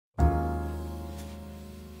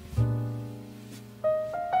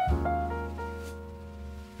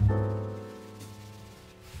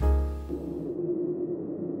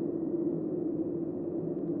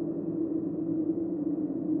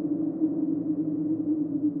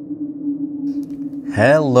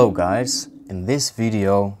Hello guys! In this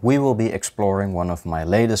video we will be exploring one of my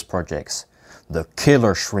latest projects, the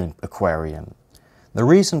killer shrimp aquarium. The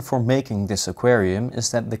reason for making this aquarium is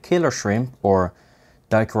that the killer shrimp, or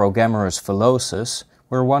Dikerogammarus villosus,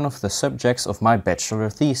 were one of the subjects of my bachelor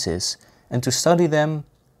thesis, and to study them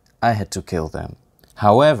I had to kill them.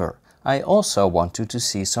 However, I also wanted to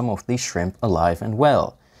see some of these shrimp alive and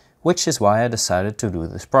well, which is why I decided to do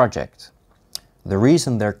this project. The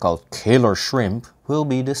reason they're called killer shrimp will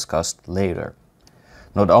be discussed later.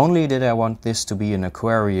 Not only did I want this to be an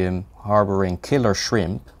aquarium harboring killer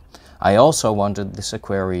shrimp, I also wanted this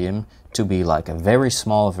aquarium to be like a very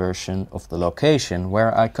small version of the location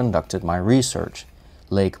where I conducted my research,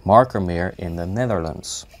 Lake Markermeer in the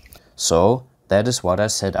Netherlands. So that is what I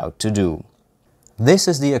set out to do. This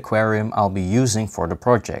is the aquarium I'll be using for the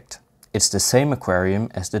project. It's the same aquarium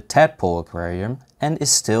as the tadpole aquarium and is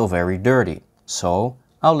still very dirty. So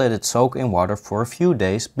I'll let it soak in water for a few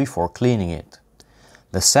days before cleaning it.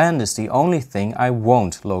 The sand is the only thing I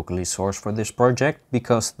won't locally source for this project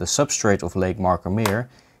because the substrate of Lake Markermeer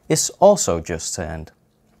is also just sand.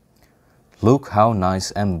 Look how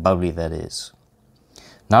nice and bubbly that is.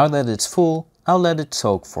 Now that it's full, I'll let it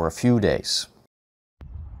soak for a few days.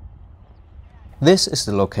 This is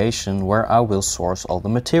the location where I will source all the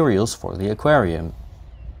materials for the aquarium.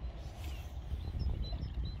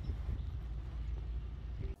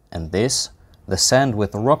 And this, the sand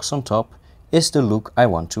with the rocks on top, is the look I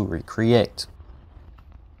want to recreate.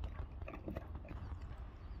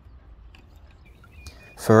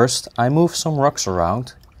 First, I move some rocks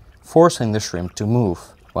around, forcing the shrimp to move,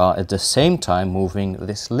 while at the same time moving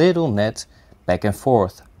this little net back and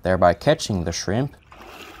forth, thereby catching the shrimp.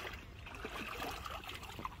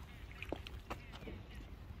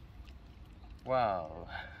 Wow!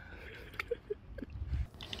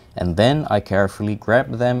 And then I carefully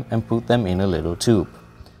grab them and put them in a little tube.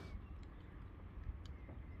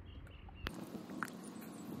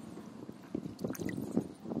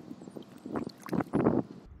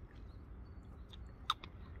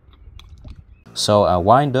 So I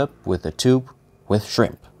wind up with a tube with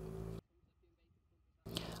shrimp.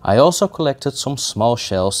 I also collected some small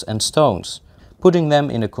shells and stones, putting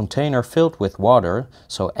them in a container filled with water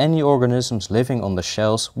so any organisms living on the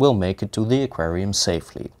shells will make it to the aquarium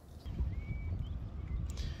safely.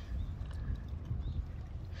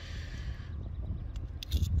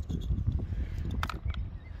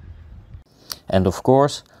 And of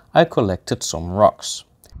course, I collected some rocks.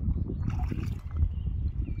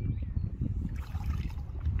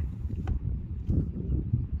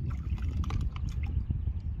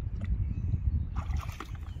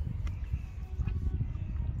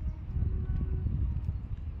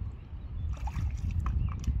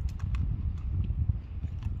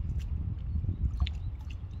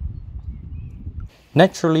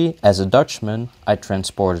 Naturally, as a Dutchman, I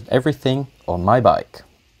transported everything on my bike.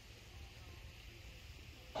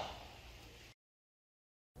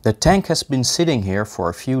 The tank has been sitting here for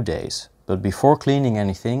a few days, but before cleaning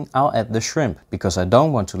anything I'll add the shrimp, because I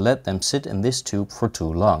don't want to let them sit in this tube for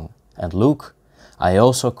too long. And look, I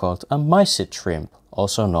also caught a mysid shrimp,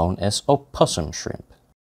 also known as opossum shrimp.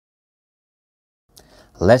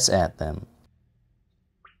 Let's add them.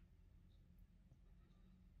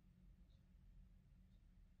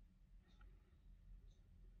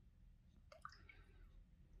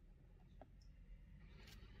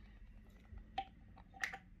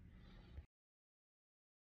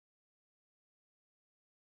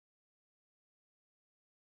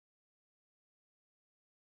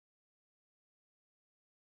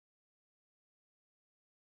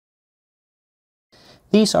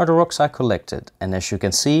 These are the rocks I collected, and as you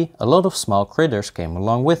can see, a lot of small critters came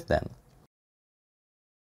along with them.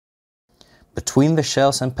 Between the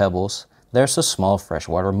shells and pebbles, there's a small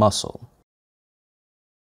freshwater mussel.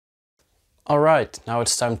 Alright, now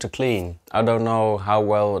it's time to clean. I don't know how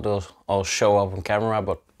well it'll all show up on camera,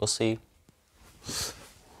 but we'll see.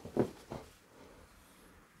 It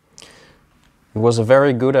was a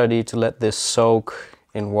very good idea to let this soak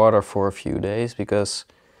in water for a few days, because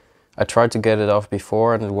I tried to get it off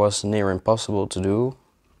before and it was near impossible to do.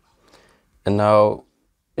 And now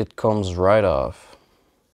it comes right off.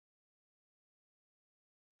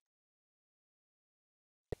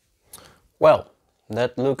 Well,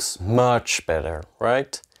 that looks much better,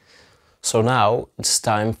 right? So now it's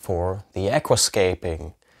time for the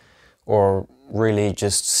aquascaping, or really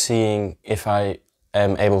just seeing if I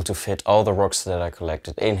am able to fit all the rocks that I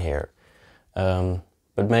collected in here.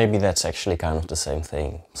 But maybe that's actually kind of the same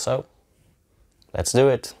thing. So let's do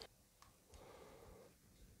it.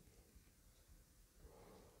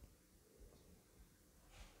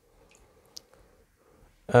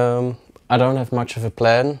 I don't have much of a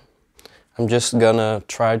plan. I'm just gonna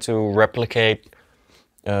try to replicate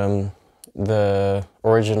the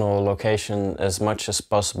original location as much as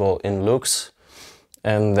possible in looks,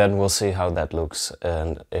 and then we'll see how that looks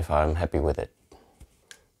and if I'm happy with it.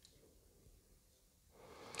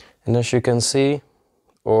 And as you can see,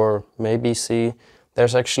 or maybe see,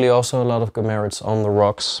 there's actually also a lot of gammarids on the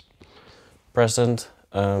rocks present,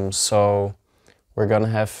 so we're gonna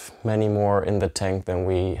have many more in the tank than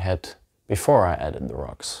we had before I added the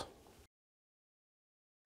rocks.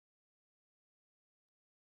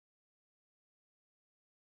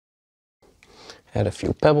 Add a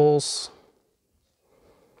few pebbles.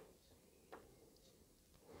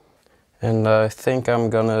 And I think I'm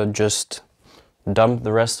gonna just dump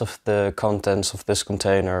the rest of the contents of this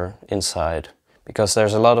container inside, because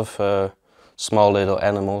there's a lot of small little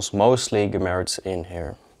animals, mostly gammarids, in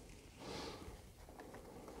here.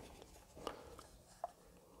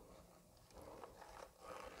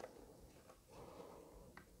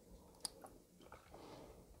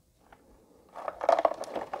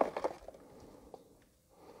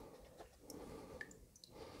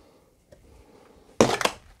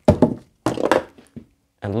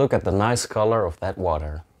 And look at the nice color of that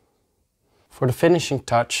water. For the finishing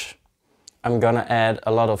touch, I'm gonna add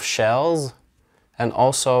a lot of shells and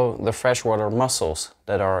also the freshwater mussels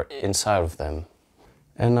that are inside of them.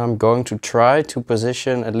 And I'm going to try to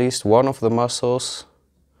position at least one of the mussels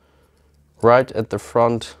right at the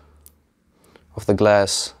front of the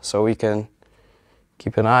glass so we can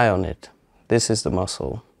keep an eye on it. This is the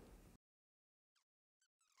mussel.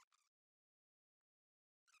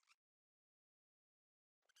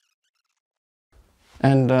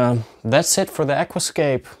 And that's it for the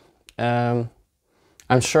aquascape. I'm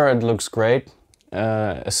sure it looks great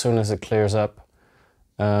as soon as it clears up.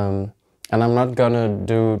 And I'm not gonna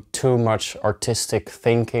do too much artistic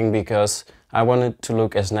thinking because I want it to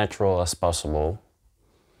look as natural as possible.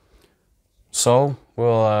 So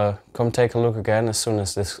we'll come take a look again as soon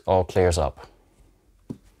as this all clears up.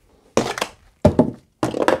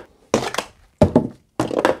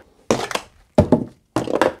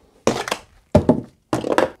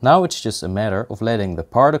 Now it's just a matter of letting the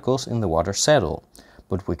particles in the water settle,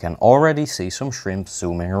 but we can already see some shrimp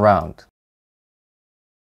zooming around.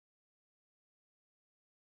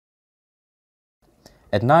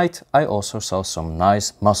 At night I also saw some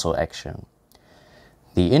nice mussel action.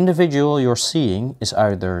 The individual you're seeing is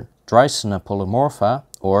either Dreissena polymorpha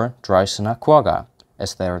or Dreissena quagga,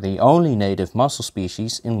 as they are the only native mussel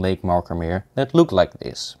species in Lake Markermeer that look like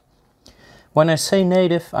this. When I say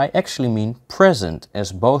native, I actually mean present,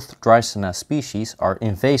 as both Dreissena species are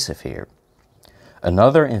invasive here.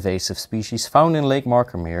 Another invasive species found in Lake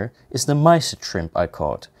Markermeer is the mysid shrimp I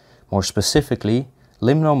caught, more specifically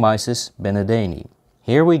Limnomysis benedeni.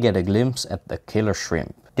 Here we get a glimpse at the killer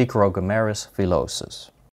shrimp, Dikerogammarus villosus.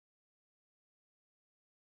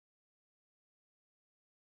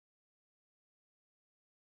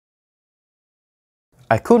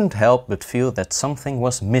 I couldn't help but feel that something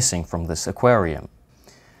was missing from this aquarium.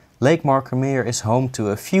 Lake Markermeer is home to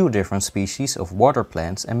a few different species of water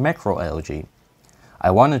plants and macroalgae.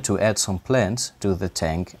 I wanted to add some plants to the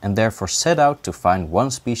tank and therefore set out to find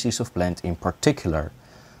one species of plant in particular,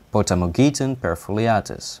 Potamogeton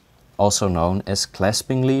perfoliatus, also known as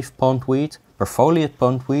clasping leaf pondweed, perfoliate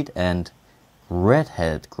pondweed and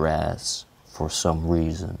redhead grass for some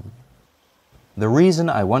reason. The reason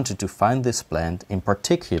I wanted to find this plant in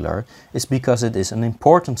particular is because it is an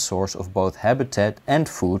important source of both habitat and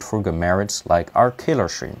food for gammarids like our killer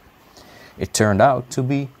shrimp. It turned out to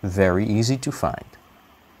be very easy to find.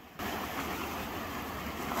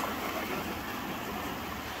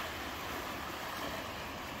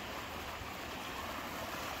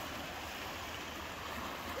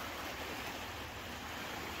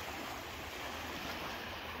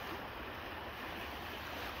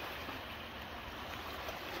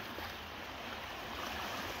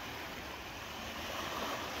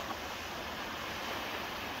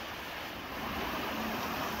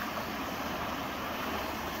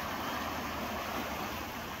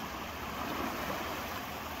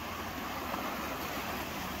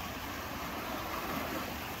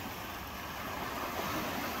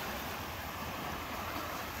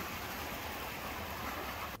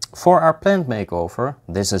 For our plant makeover,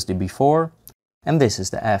 this is the before and this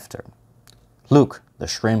is the after. Look, the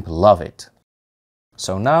shrimp love it.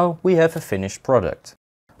 So now we have a finished product.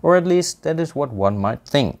 Or at least that is what one might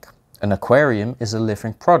think. An aquarium is a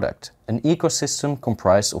living product, an ecosystem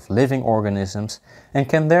comprised of living organisms and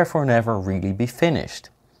can therefore never really be finished.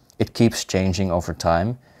 It keeps changing over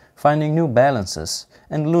time, finding new balances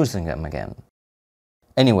and losing them again.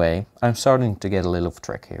 Anyway, I'm starting to get a little off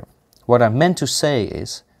track here. What I meant to say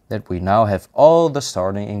is that we now have all the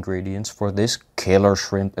starting ingredients for this killer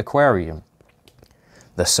shrimp aquarium.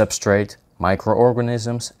 The substrate,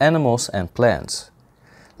 microorganisms, animals and plants.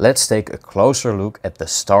 Let's take a closer look at the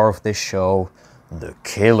star of this show, the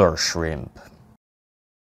killer shrimp.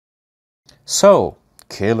 So,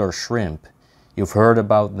 killer shrimp. You've heard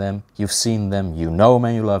about them, you've seen them, you know them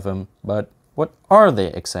and you love them, but what are they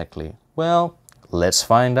exactly? Well, let's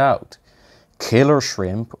find out. Killer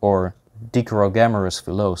shrimp, or Dikerogammarus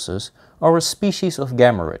villosus, are a species of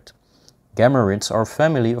gammarid. Gammarids are a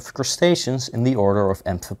family of crustaceans in the order of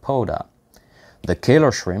amphipoda. The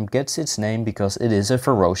killer shrimp gets its name because it is a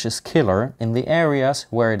ferocious killer in the areas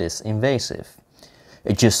where it is invasive.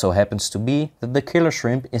 It just so happens to be that the killer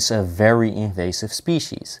shrimp is a very invasive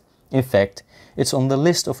species. In fact, it's on the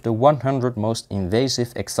list of the 100 most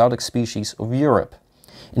invasive exotic species of Europe.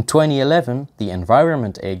 In 2011, the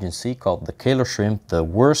Environment Agency called the killer shrimp the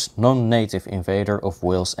worst non-native invader of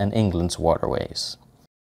Wales and England's waterways.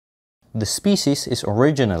 The species is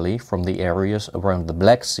originally from the areas around the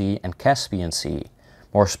Black Sea and Caspian Sea,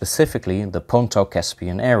 more specifically the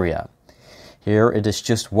Ponto-Caspian area. Here it is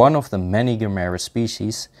just one of the many gammarid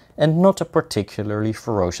species and not a particularly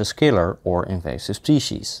ferocious killer or invasive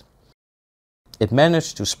species. It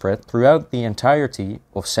managed to spread throughout the entirety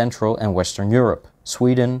of Central and Western Europe,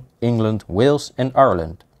 Sweden, England, Wales and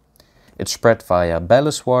Ireland. It spread via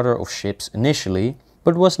ballast water of ships initially,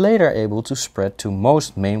 but was later able to spread to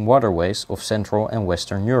most main waterways of Central and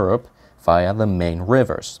Western Europe via the main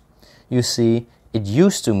rivers. You see, it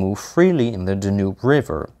used to move freely in the Danube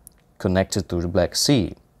River, connected to the Black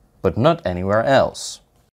Sea, but not anywhere else.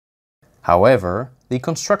 However, the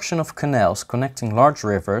construction of canals connecting large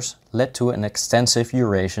rivers led to an extensive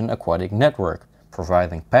Eurasian aquatic network,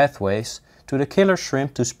 providing pathways to the killer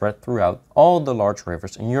shrimp to spread throughout all the large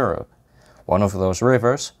rivers in Europe. One of those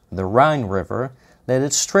rivers, the Rhine River, led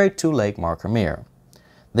it straight to Lake Markermeer.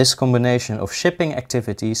 This combination of shipping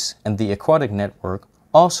activities and the aquatic network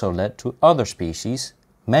also led to other species,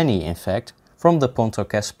 many in fact, from the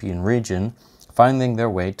Ponto-Caspian region, finding their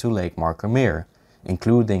way to Lake Markermeer,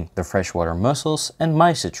 including the freshwater mussels and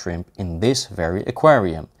mysid shrimp in this very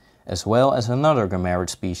aquarium, as well as another gammarid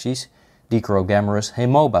species, Dikerogammarus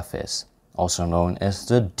haemobaphes, also known as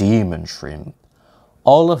the demon shrimp,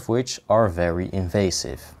 all of which are very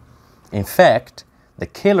invasive. In fact, the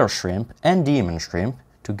killer shrimp and demon shrimp,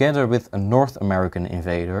 together with a North American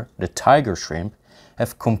invader, the tiger shrimp,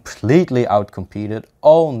 have completely outcompeted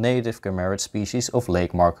all native gammarid species of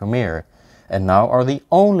Lake Markermeer, and now are the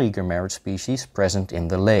only gammarid species present in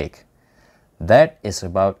the lake. That is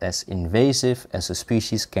about as invasive as a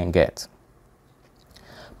species can get.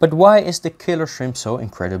 But why is the killer shrimp so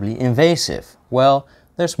incredibly invasive? Well,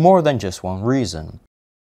 there's more than just one reason.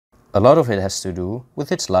 A lot of it has to do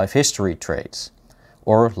with its life history traits,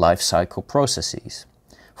 or life cycle processes.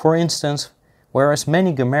 For instance, whereas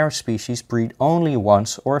many gammarid species breed only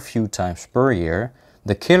once or a few times per year,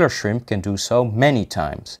 the killer shrimp can do so many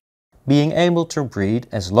times, being able to breed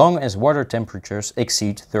as long as water temperatures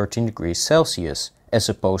exceed 13 degrees Celsius, as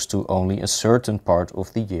opposed to only a certain part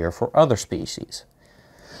of the year for other species.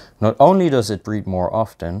 Not only does it breed more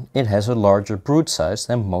often, it has a larger brood size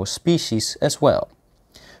than most species as well.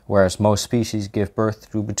 Whereas most species give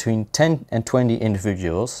birth to between 10 and 20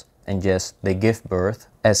 individuals, and yes, they give birth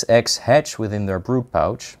as eggs hatch within their brood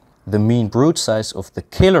pouch, the mean brood size of the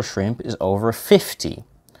killer shrimp is over 50.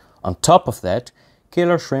 On top of that,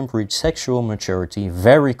 killer shrimp reach sexual maturity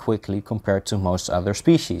very quickly compared to most other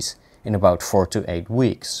species, in about 4 to 8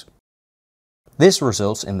 weeks. This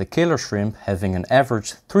results in the killer shrimp having an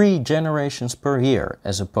average 3 generations per year,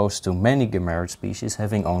 as opposed to many gammarid species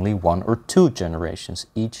having only 1 or 2 generations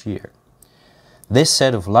each year. This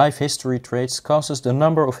set of life history traits causes the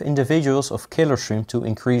number of individuals of killer shrimp to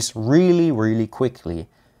increase really quickly,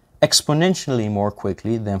 exponentially more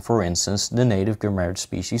quickly than, for instance, the native gammarid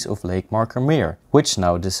species of Lake Markermeer, which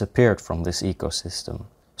now disappeared from this ecosystem.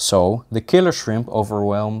 So, the killer shrimp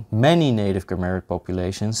overwhelm many native gammarid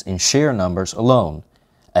populations in sheer numbers alone.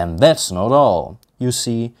 And that's not all. You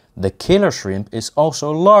see, the killer shrimp is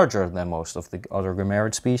also larger than most of the other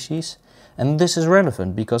gammarid species, and this is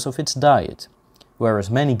relevant because of its diet. Whereas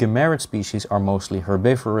many gammarid species are mostly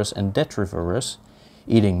herbivorous and detrivorous,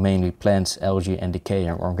 eating mainly plants, algae and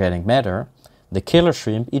decaying organic matter, the killer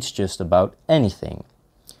shrimp eats just about anything.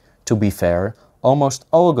 To be fair, almost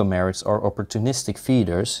all gammarids are opportunistic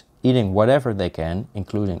feeders, eating whatever they can,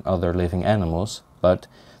 including other living animals, but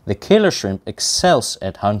the killer shrimp excels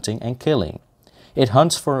at hunting and killing. It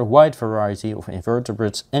hunts for a wide variety of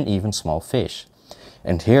invertebrates and even small fish.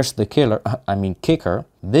 And here's the kicker,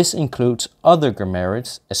 this includes other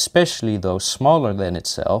gammarids, especially those smaller than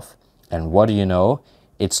itself, and what do you know,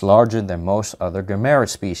 it's larger than most other gammarid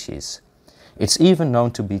species. It's even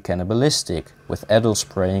known to be cannibalistic, with adults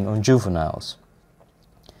preying on juveniles.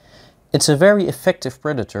 It's a very effective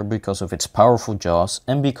predator because of its powerful jaws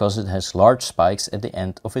and because it has large spikes at the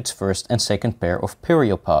end of its first and second pair of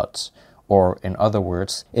periopods, or in other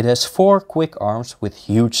words, it has 4 quick arms with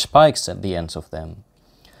huge spikes at the ends of them.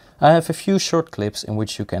 I have a few short clips in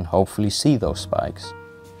which you can hopefully see those spikes.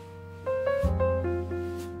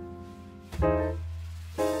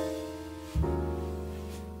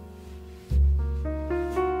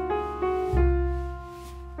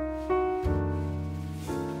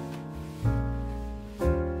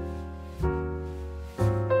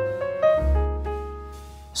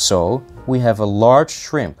 So, we have a large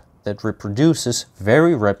shrimp that reproduces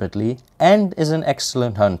very rapidly and is an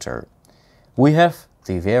excellent hunter. We have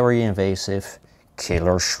the very invasive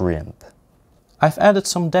killer shrimp. I've added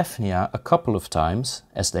some Daphnia a couple of times,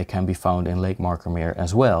 as they can be found in Lake Markermeer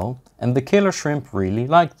as well, and the killer shrimp really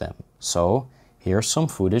like them. So, here's some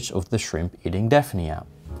footage of the shrimp eating Daphnia.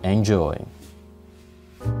 Enjoy!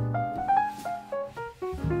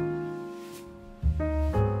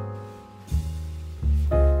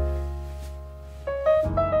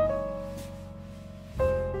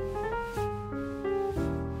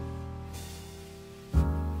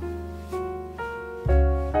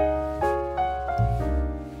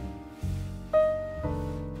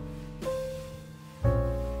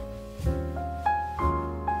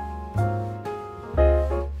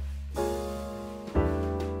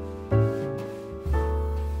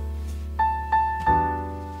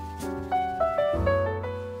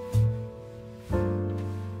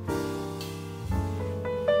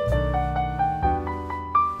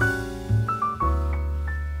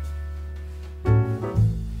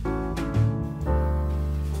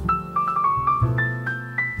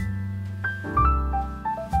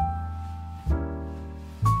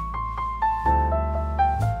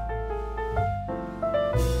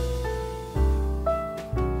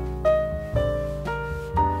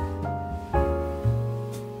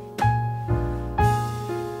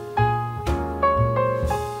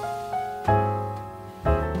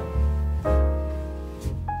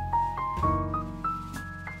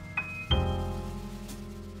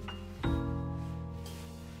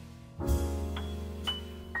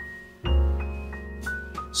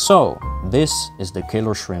 So, this is the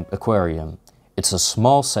killer shrimp aquarium. It's a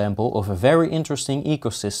small sample of a very interesting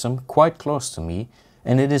ecosystem quite close to me,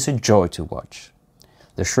 and it is a joy to watch.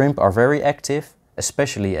 The shrimp are very active,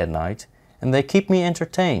 especially at night, and they keep me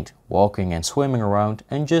entertained, walking and swimming around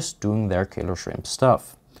and just doing their killer shrimp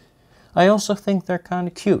stuff. I also think they're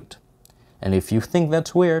kinda cute. And if you think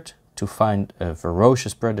that's weird, to find a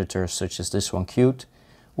ferocious predator such as this one cute,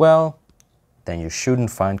 well, then you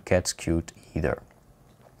shouldn't find cats cute either.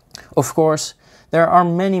 Of course, there are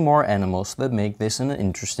many more animals that make this an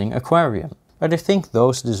interesting aquarium, but I think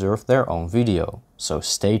those deserve their own video, so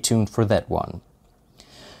stay tuned for that one.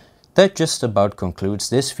 That just about concludes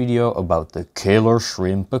this video about the killer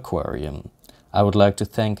shrimp aquarium. I would like to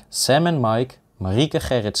thank Sam and Mike, Marieke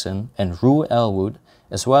Gerritsen and Rue Elwood,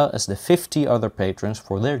 as well as the 50 other patrons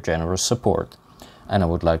for their generous support. And I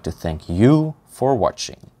would like to thank you for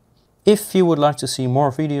watching. If you would like to see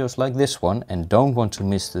more videos like this one and don't want to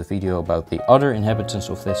miss the video about the other inhabitants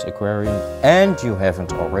of this aquarium, and you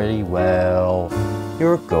haven't already, well,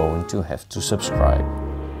 you're going to have to subscribe.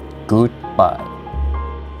 Goodbye.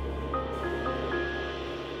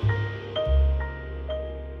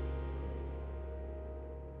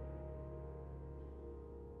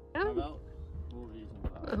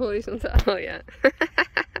 Horizontaal, ja.